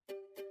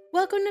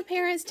Welcome to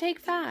Parents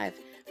Take 5,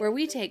 where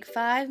we take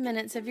 5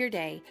 minutes of your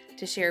day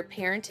to share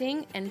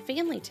parenting and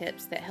family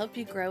tips that help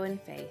you grow in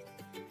faith.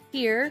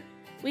 Here,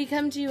 we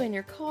come to you in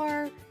your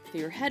car,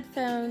 through your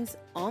headphones,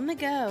 on the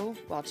go,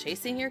 while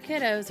chasing your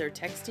kiddos or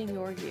texting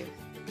your youth.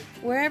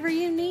 Wherever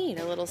you need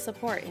a little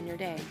support in your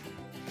day.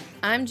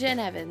 I'm Jen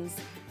Evans,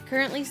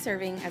 currently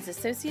serving as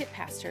Associate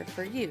Pastor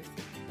for youth,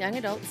 young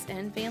adults,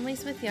 and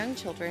families with young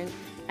children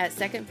at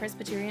Second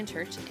Presbyterian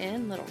Church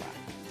in Little Rock,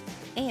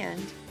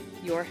 and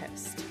your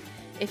host.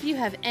 If you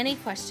have any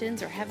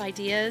questions or have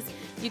ideas,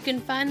 you can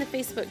find the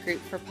Facebook group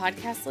for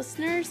podcast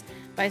listeners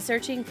by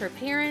searching for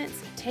Parents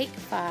Take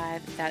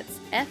 5, that's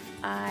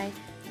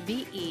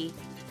F-I-V-E,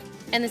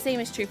 and the same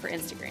is true for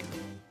Instagram.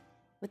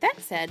 With that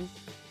said,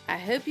 I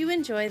hope you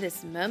enjoy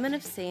this moment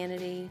of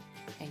sanity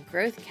and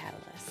growth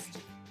catalyst.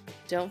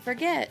 Don't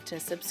forget to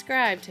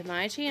subscribe to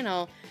my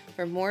channel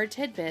for more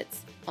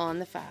tidbits on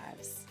the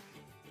fives.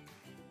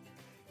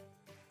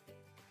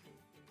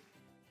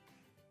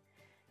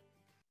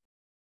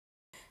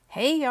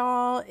 Hey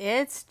y'all,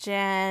 it's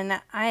Jen.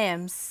 I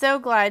am so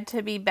glad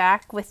to be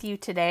back with you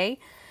today.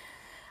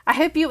 I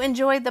hope you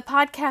enjoyed the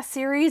podcast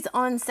series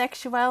on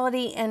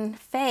sexuality and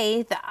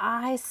faith.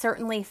 I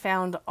certainly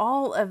found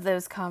all of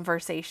those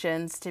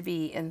conversations to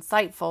be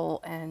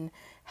insightful and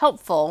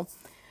helpful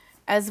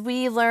as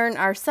we learn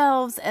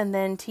ourselves and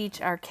then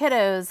teach our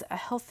kiddos a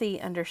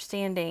healthy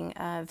understanding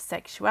of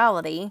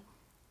sexuality.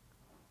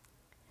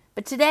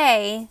 But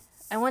today,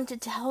 I want to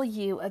tell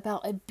you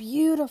about a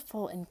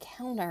beautiful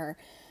encounter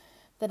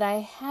that I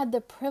had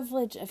the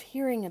privilege of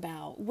hearing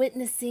about,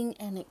 witnessing,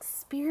 and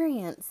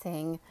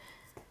experiencing.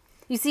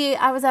 You see,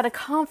 I was at a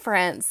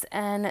conference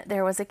and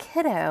there was a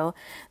kiddo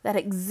that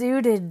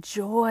exuded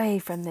joy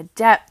from the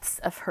depths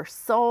of her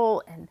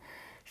soul, and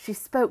she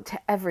spoke to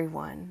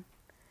everyone.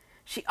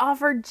 She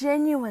offered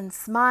genuine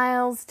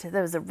smiles to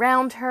those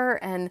around her,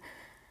 and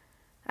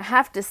I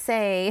have to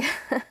say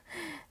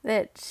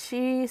that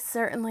she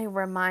certainly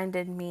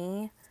reminded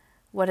me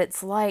what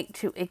it's like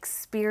to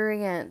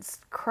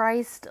experience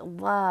Christ's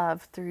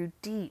love through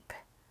deep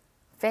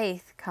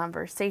faith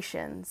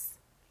conversations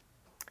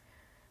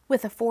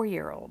with a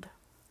 4-year-old.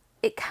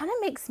 It kind of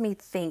makes me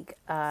think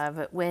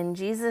of when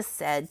Jesus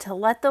said to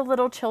let the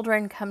little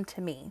children come to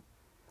me.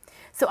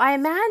 So I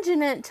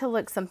imagine it to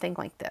look something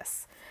like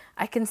this.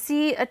 I can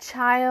see a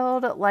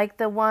child like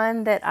the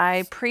one that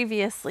I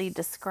previously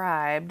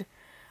described,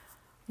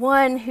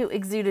 one who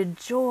exuded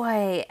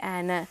joy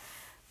and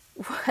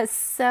was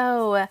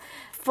so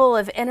full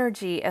of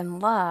energy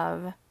and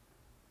love.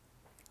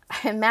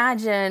 I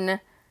imagine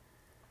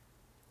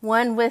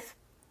one with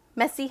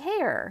messy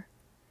hair,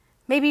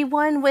 maybe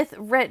one with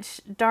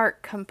rich,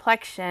 dark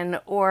complexion,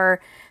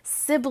 or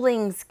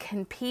siblings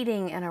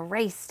competing in a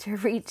race to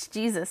reach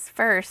Jesus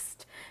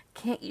first.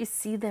 Can't you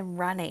see them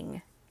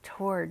running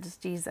towards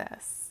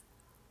Jesus?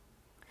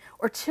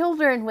 Or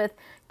children with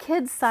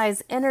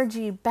kid-size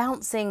energy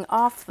bouncing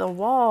off the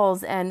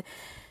walls, and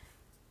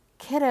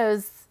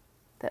kiddos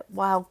that,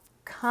 while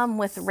come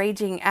with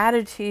raging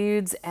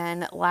attitudes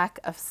and lack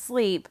of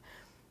sleep,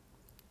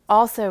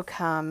 also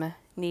come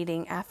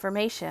needing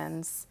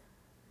affirmations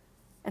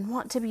and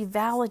want to be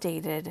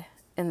validated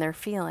in their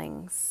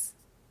feelings.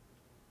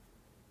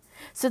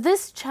 So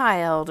this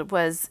child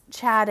was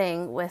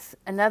chatting with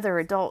another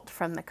adult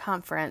from the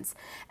conference,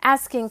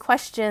 asking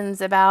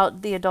questions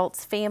about the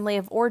adult's family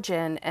of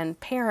origin and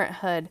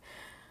parenthood,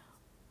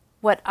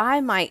 what I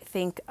might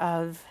think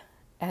of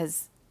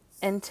as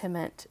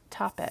intimate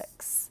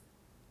topics.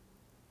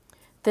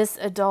 This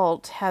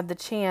adult had the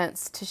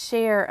chance to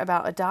share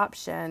about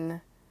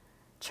adoption,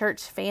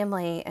 church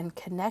family, and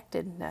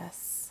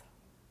connectedness.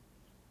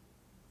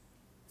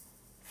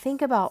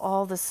 Think about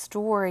all the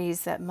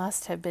stories that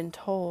must have been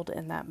told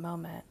in that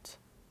moment.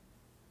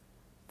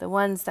 The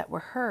ones that were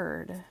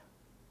heard,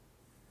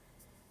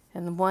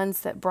 and the ones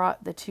that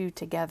brought the two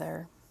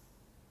together.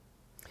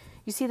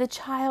 You see, the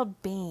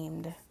child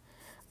beamed,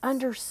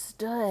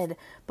 understood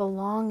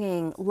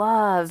belonging,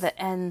 love,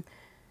 and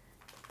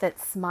that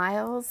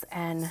smiles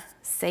and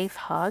safe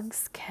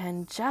hugs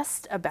can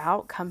just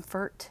about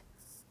comfort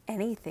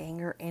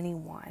anything or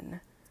anyone.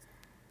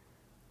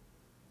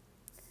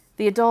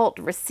 The adult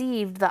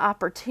received the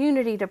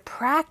opportunity to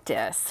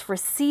practice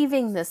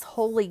receiving this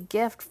holy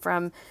gift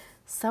from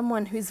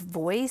someone whose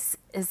voice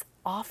is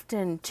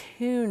often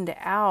tuned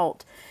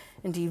out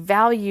and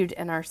devalued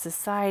in our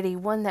society,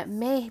 one that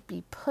may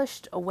be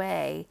pushed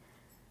away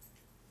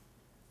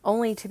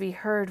only to be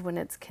heard when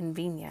it's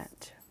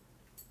convenient.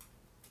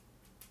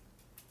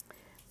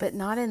 But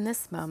not in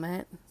this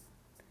moment,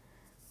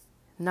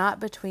 not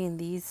between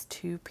these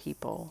two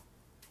people.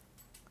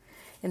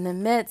 In the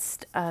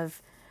midst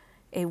of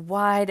a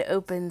wide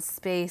open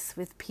space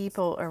with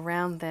people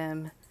around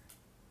them,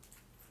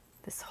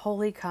 this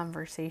holy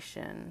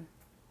conversation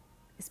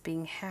is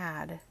being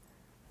had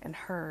and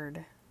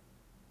heard.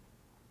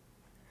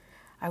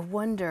 I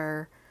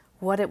wonder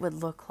what it would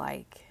look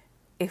like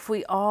if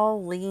we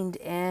all leaned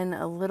in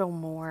a little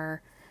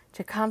more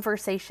to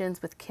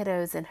conversations with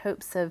kiddos in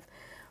hopes of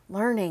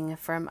learning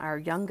from our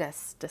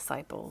youngest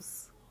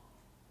disciples.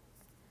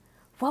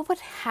 What would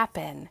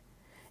happen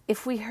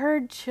if we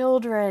heard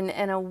children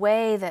in a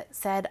way that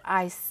said,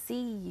 I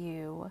see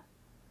you,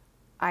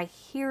 I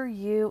hear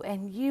you,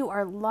 and you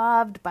are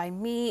loved by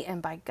me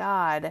and by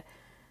God?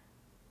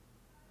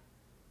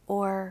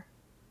 Or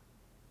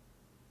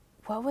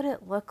what would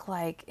it look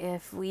like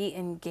if we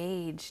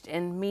engaged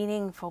in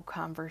meaningful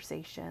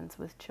conversations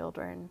with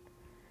children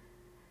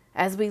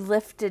as we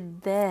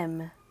lifted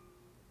them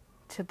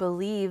to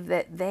believe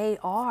that they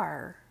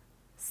are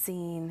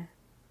seen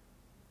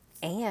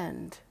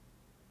and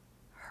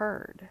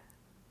heard?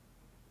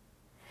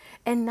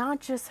 And not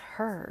just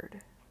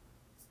heard,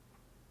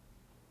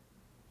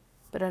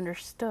 but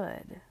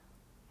understood,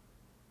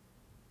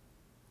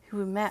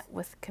 who met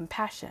with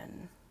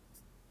compassion.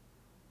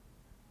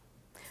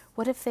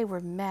 What if they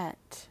were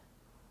met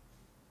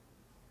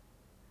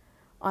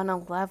on a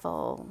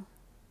level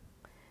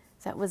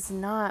that was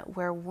not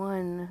where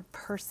one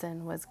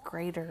person was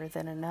greater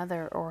than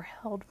another or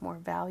held more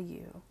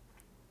value,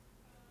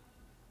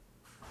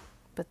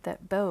 but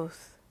that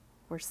both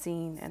were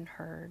seen and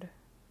heard?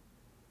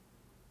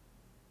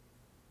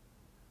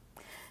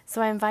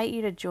 So I invite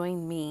you to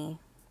join me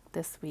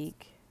this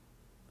week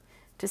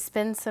to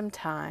spend some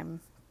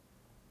time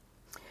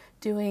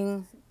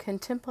doing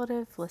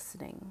contemplative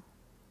listening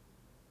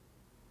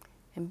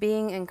and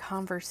being in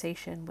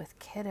conversation with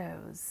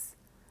kiddos.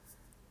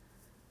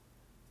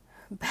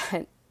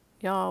 But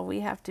y'all, we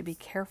have to be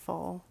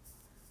careful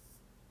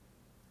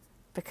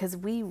because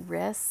we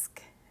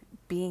risk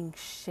being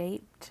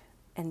shaped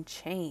and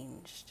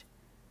changed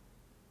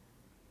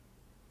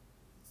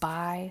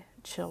by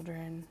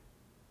children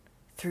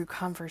through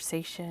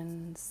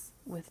conversations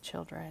with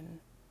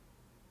children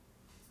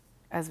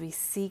as we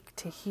seek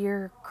to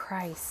hear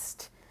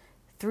Christ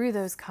through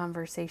those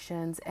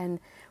conversations and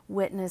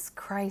witness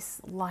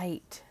Christ's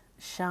light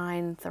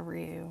shine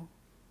through.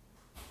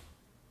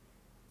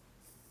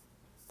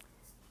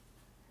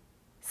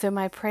 So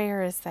my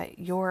prayer is that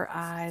your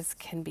eyes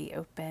can be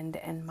opened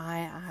and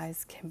my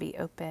eyes can be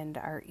opened.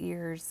 Our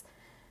ears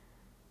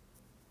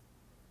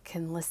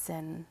can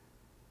listen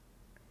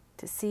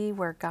to see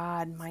where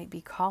God might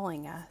be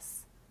calling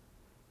us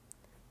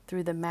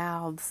through the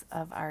mouths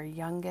of our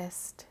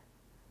youngest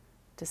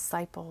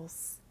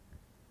disciples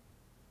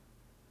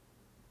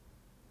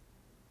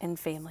and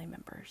family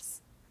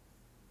members.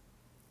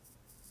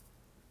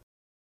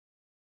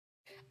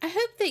 I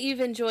hope that you've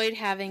enjoyed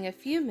having a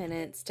few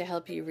minutes to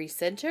help you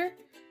recenter,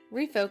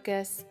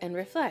 refocus, and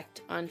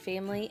reflect on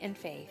family and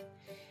faith.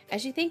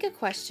 As you think of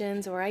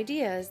questions or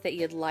ideas that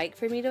you'd like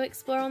for me to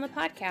explore on the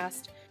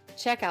podcast,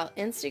 check out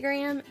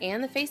Instagram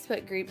and the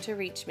Facebook group to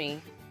reach me.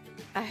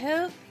 I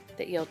hope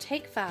that you'll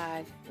take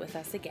 5 with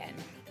us again.